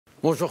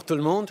Bonjour tout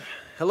le monde.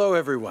 Hello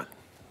everyone.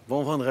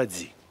 Bon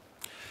vendredi.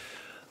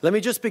 Let me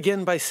just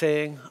begin by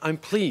saying I'm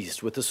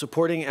pleased with the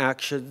supporting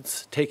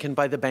actions taken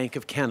by the Bank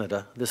of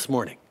Canada this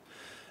morning.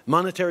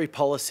 Monetary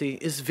policy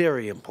is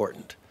very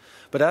important,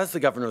 but as the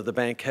Governor of the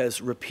Bank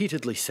has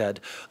repeatedly said,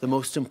 the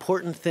most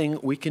important thing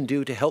we can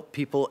do to help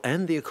people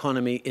and the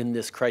economy in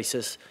this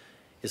crisis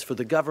is for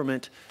the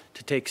government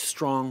to take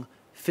strong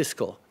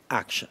fiscal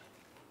action.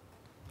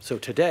 So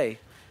today,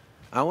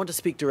 I want to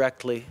speak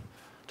directly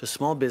to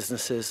small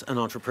businesses and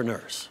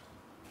entrepreneurs.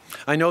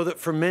 I know that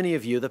for many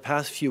of you, the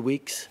past few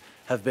weeks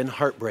have been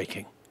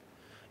heartbreaking.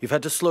 You've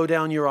had to slow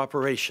down your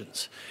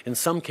operations. In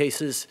some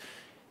cases,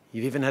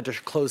 you've even had to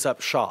close up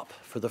shop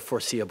for the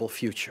foreseeable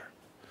future.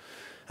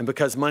 And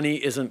because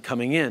money isn't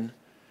coming in,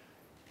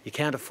 you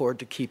can't afford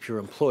to keep your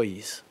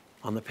employees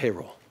on the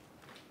payroll.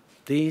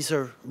 These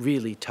are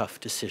really tough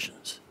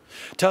decisions.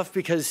 Tough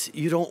because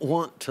you don't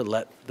want to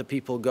let the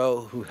people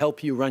go who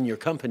help you run your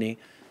company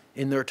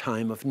in their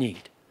time of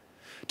need.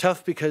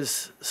 Tough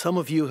because some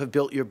of you have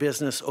built your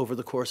business over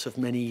the course of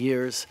many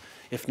years,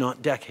 if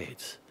not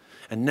decades.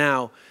 And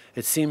now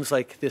it seems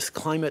like this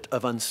climate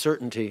of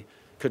uncertainty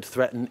could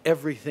threaten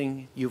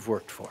everything you've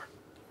worked for.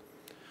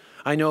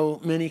 I know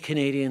many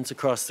Canadians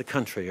across the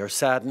country are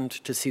saddened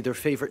to see their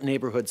favorite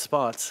neighborhood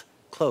spots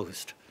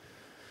closed.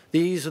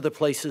 These are the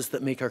places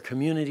that make our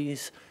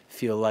communities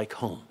feel like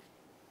home.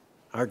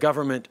 Our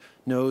government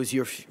knows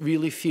you're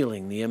really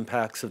feeling the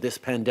impacts of this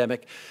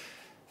pandemic,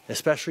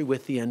 especially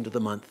with the end of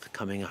the month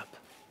coming up.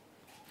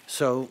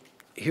 So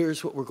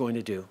here's what we're going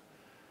to do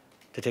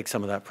to take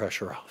some of that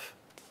pressure off.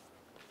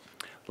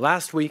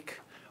 Last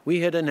week, we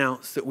had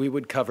announced that we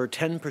would cover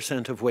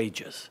 10% of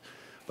wages,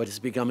 but it's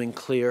becoming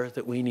clear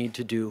that we need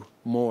to do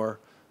more,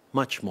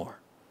 much more.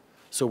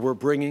 So we're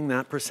bringing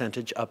that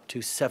percentage up to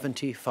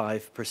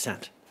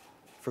 75%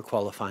 for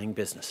qualifying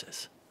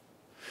businesses.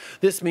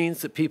 This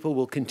means that people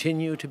will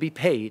continue to be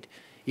paid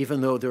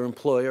even though their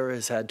employer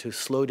has had to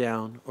slow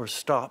down or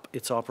stop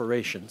its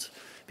operations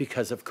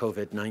because of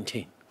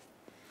COVID-19.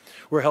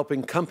 We're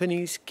helping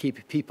companies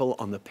keep people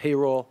on the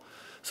payroll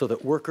so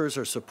that workers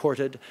are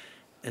supported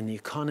and the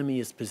economy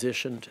is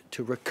positioned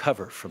to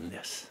recover from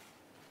this.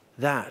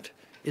 That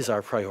is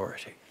our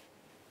priority.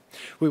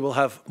 We will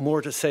have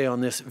more to say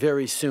on this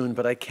very soon,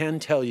 but I can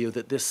tell you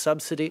that this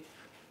subsidy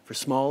for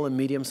small and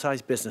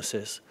medium-sized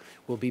businesses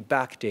will be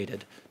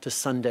backdated to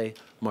Sunday,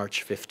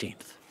 March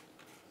 15th.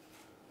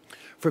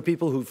 For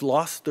people who've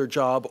lost their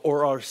job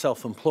or are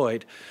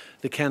self-employed,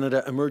 the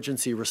Canada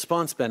Emergency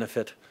Response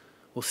Benefit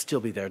will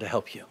still be there to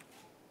help you.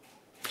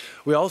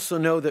 We also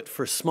know that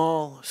for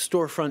small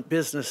storefront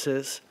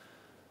businesses,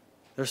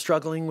 they're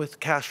struggling with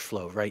cash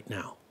flow right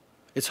now.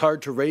 It's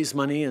hard to raise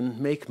money and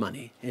make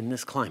money in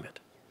this climate.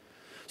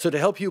 So to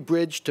help you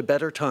bridge to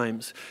better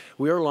times,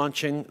 we are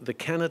launching the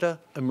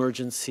Canada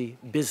Emergency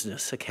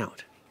Business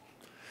Account.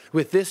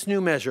 With this new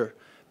measure,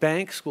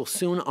 banks will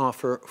soon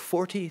offer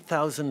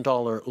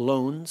 $40,000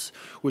 loans,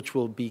 which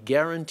will be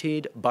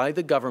guaranteed by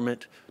the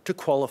government to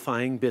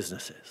qualifying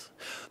businesses.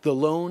 The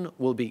loan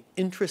will be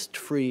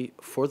interest-free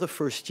for the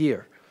first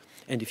year,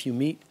 and if you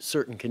meet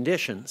certain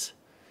conditions,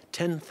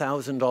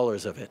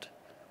 $10,000 of it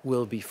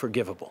will be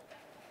forgivable.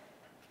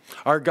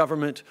 Our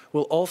government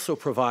will also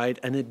provide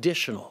an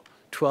additional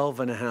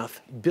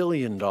 $12.5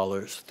 billion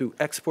through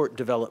Export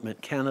Development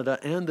Canada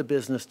and the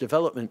Business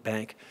Development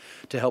Bank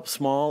to help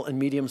small and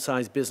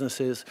medium-sized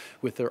businesses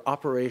with their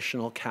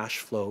operational cash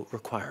flow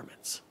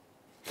requirements.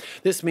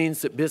 This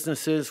means that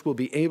businesses will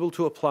be able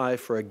to apply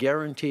for a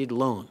guaranteed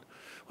loan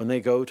when they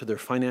go to their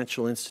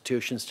financial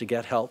institutions to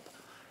get help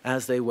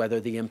as they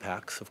weather the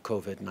impacts of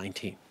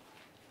COVID-19.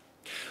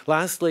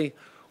 Lastly,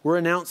 we're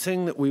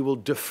announcing that we will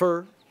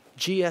defer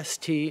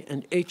GST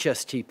and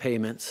HST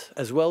payments,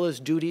 as well as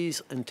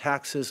duties and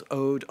taxes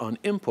owed on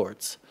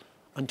imports,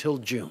 until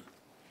June.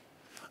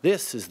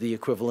 This is the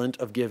equivalent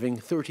of giving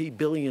 $30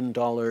 billion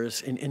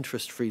in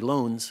interest-free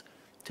loans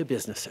to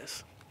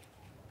businesses.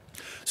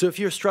 So if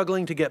you're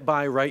struggling to get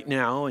by right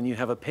now and you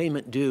have a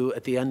payment due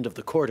at the end of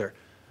the quarter,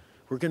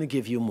 we're going to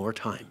give you more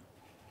time.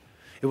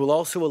 It will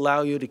also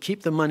allow you to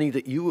keep the money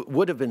that you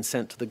would have been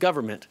sent to the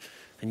government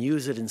and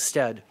use it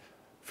instead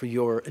for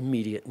your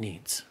immediate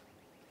needs.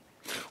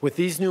 With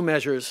these new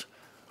measures,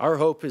 our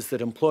hope is that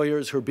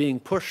employers who are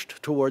being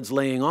pushed towards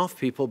laying off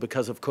people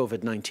because of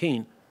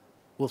COVID-19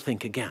 will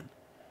think again.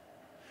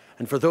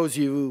 And for those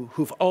of you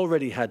who've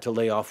already had to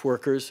lay off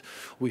workers,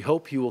 we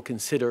hope you will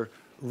consider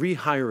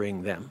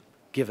rehiring them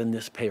given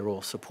this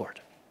payroll support.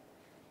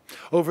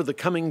 Over the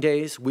coming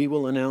days, we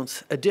will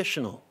announce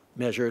additional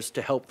measures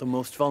to help the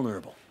most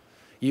vulnerable: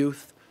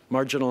 youth,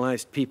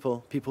 marginalized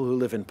people, people who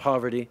live in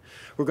poverty.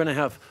 We're going to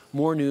have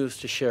more news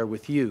to share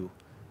with you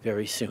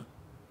very soon.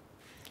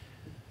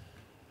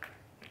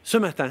 Ce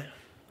matin,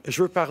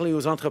 je veux parler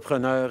aux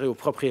entrepreneurs et aux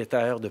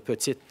propriétaires de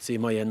petites et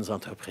moyennes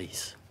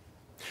entreprises.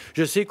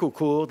 Je sais qu'au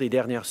cours des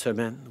dernières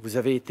semaines, vous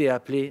avez été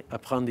appelés à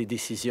prendre des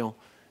décisions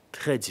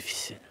très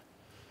difficiles.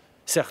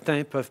 Certains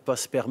ne peuvent pas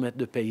se permettre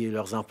de payer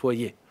leurs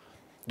employés.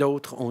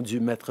 D'autres ont dû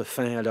mettre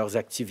fin à leurs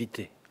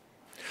activités.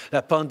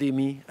 La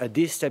pandémie a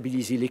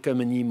déstabilisé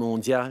l'économie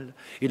mondiale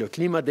et le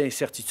climat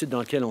d'incertitude dans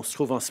lequel on se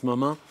trouve en ce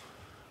moment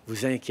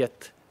vous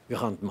inquiète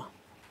grandement.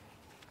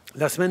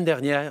 La semaine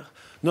dernière,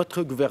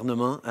 notre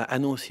gouvernement a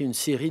annoncé une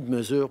série de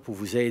mesures pour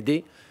vous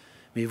aider,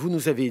 mais vous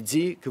nous avez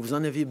dit que vous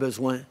en avez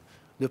besoin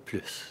de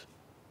plus.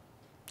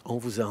 On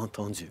vous a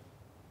entendu.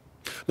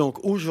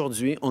 Donc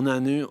aujourd'hui, on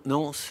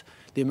annonce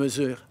des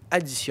mesures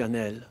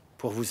additionnelles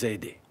pour vous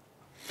aider.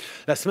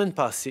 La semaine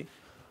passée,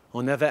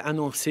 on avait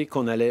annoncé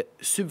qu'on allait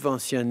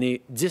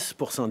subventionner 10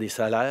 % des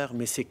salaires,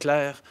 mais c'est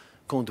clair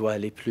qu'on doit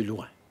aller plus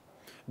loin.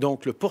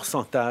 Donc, le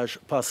pourcentage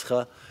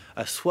passera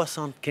à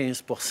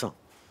 75 %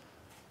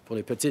 pour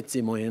les petites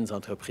et moyennes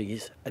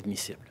entreprises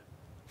admissibles.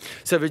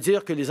 Ça veut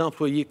dire que les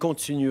employés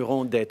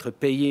continueront d'être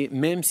payés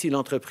même si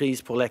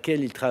l'entreprise pour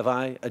laquelle ils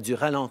travaillent a dû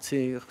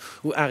ralentir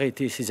ou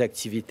arrêter ses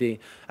activités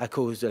à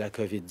cause de la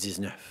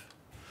COVID-19.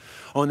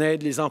 On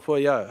aide les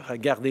employeurs à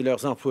garder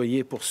leurs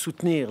employés pour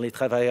soutenir les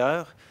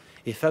travailleurs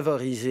et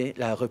favoriser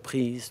la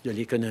reprise de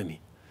l'économie.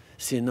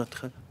 C'est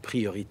notre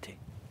priorité.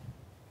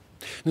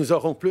 Nous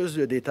aurons plus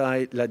de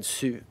détails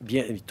là-dessus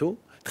bientôt,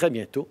 très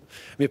bientôt,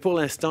 mais pour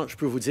l'instant, je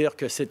peux vous dire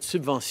que cette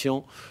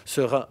subvention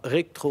sera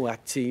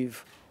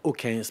rétroactive au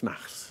 15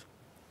 mars.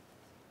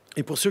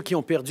 Et pour ceux qui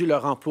ont perdu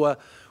leur emploi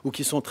ou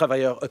qui sont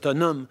travailleurs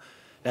autonomes,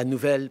 la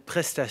nouvelle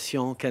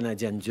prestation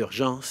canadienne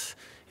d'urgence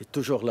est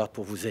toujours là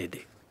pour vous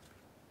aider.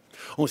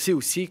 On sait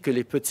aussi que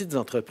les petites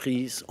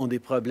entreprises ont des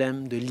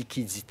problèmes de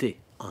liquidité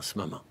en ce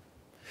moment.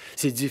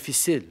 C'est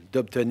difficile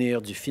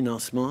d'obtenir du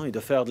financement et de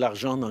faire de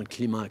l'argent dans le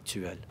climat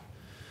actuel.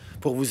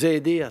 Pour vous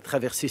aider à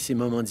traverser ces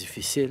moments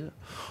difficiles,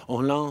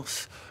 on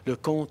lance le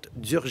compte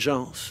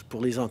d'urgence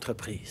pour les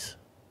entreprises.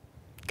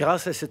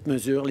 Grâce à cette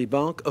mesure, les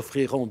banques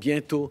offriront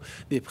bientôt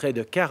des prêts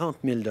de 40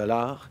 000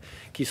 $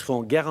 qui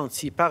seront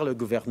garantis par le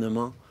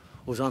gouvernement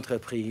aux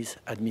entreprises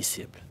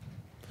admissibles.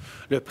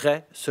 Le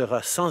prêt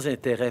sera sans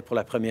intérêt pour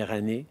la première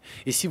année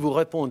et si vous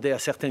répondez à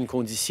certaines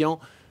conditions,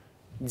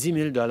 10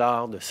 000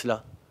 $ de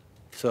cela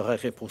sera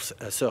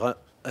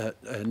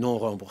non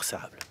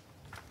remboursable.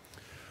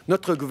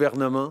 Notre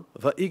gouvernement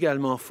va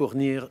également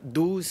fournir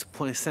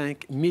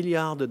 12,5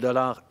 milliards de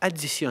dollars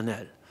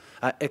additionnels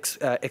à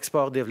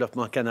Export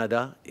Développement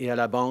Canada et à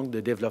la Banque de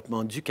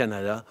développement du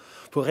Canada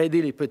pour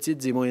aider les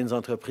petites et moyennes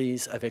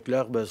entreprises avec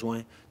leurs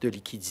besoins de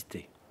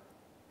liquidité.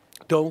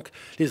 Donc,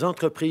 les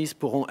entreprises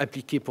pourront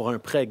appliquer pour un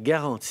prêt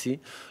garanti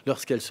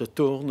lorsqu'elles se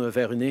tournent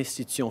vers une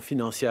institution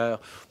financière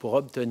pour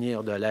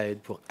obtenir de l'aide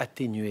pour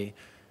atténuer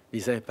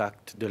les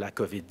impacts de la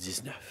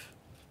COVID-19.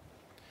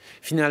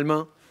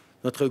 Finalement,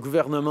 notre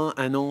gouvernement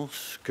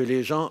annonce que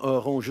les gens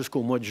auront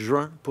jusqu'au mois de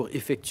juin pour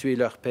effectuer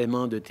leur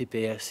paiement de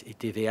TPS et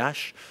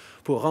TVH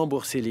pour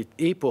rembourser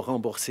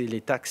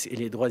les taxes et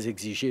les droits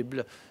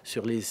exigibles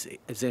sur les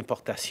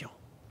importations.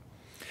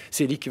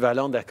 C'est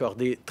l'équivalent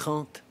d'accorder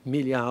 30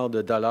 milliards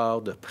de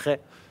dollars de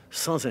prêts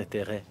sans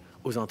intérêt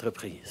aux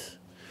entreprises.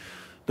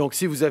 Donc,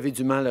 si vous avez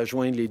du mal à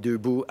joindre les deux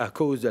bouts à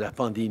cause de la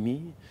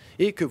pandémie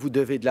et que vous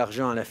devez de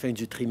l'argent à la fin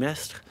du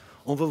trimestre,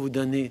 on va vous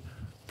donner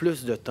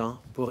plus de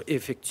temps pour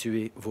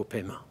effectuer vos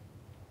paiements.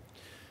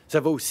 Ça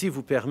va aussi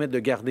vous permettre de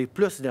garder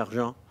plus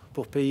d'argent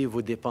pour payer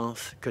vos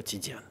dépenses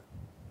quotidiennes.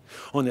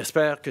 On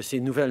espère que ces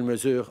nouvelles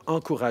mesures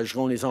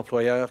encourageront les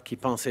employeurs qui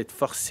pensent être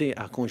forcés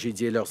à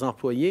congédier leurs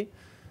employés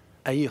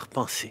à y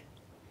repenser.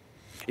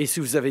 Et si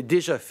vous avez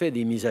déjà fait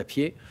des mises à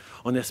pied,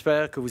 on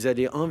espère que vous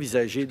allez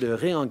envisager de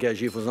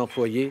réengager vos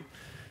employés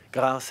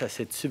grâce à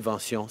cette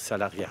subvention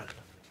salariale.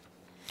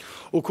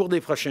 Au cours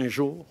des prochains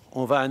jours,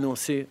 on va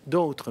annoncer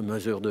d'autres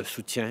mesures de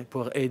soutien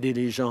pour aider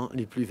les gens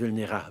les plus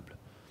vulnérables.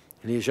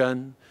 Les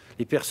jeunes,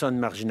 les personnes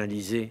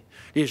marginalisées,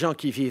 les gens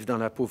qui vivent dans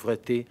la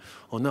pauvreté.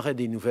 On aura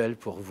des nouvelles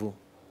pour vous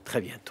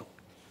très bientôt.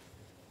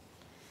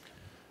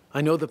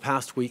 I know the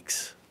past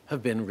weeks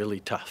have been really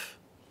tough.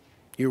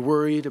 You're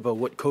worried about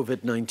what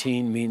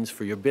COVID-19 means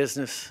for your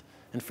business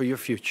and for your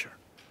future.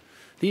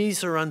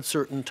 These are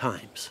uncertain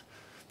times,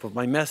 but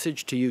my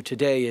message to you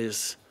today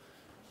is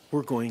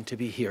we're going to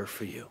be here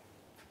for you.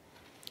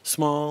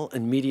 Small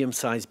and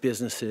medium-sized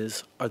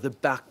businesses are the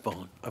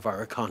backbone of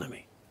our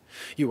economy.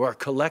 You are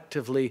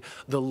collectively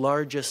the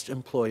largest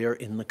employer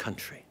in the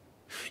country.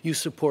 You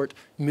support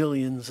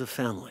millions of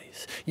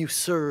families. You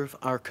serve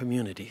our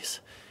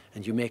communities,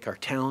 and you make our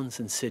towns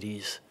and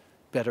cities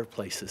better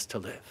places to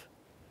live.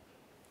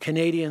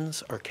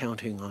 Canadians are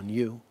counting on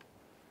you,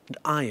 and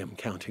I am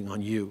counting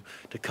on you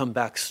to come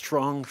back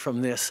strong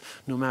from this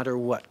no matter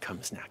what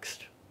comes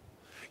next.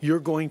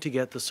 You're going to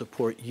get the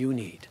support you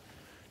need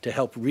to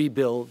help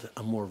rebuild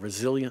a more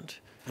resilient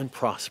and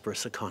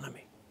prosperous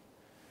economy.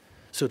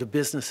 So to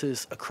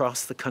businesses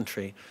across the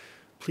country,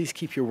 please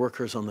keep your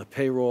workers on the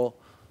payroll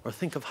or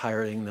think of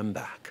hiring them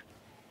back.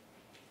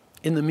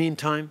 In the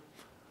meantime,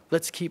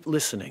 let's keep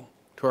listening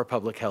to our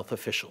public health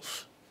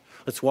officials.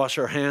 Let's wash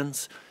our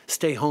hands,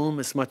 stay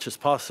home as much as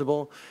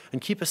possible, and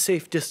keep a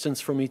safe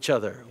distance from each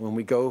other when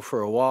we go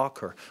for a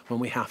walk or when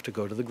we have to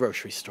go to the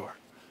grocery store.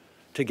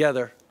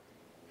 Together,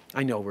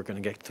 I know we're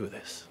going to get through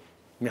this.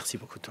 Merci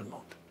beaucoup tout le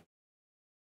monde.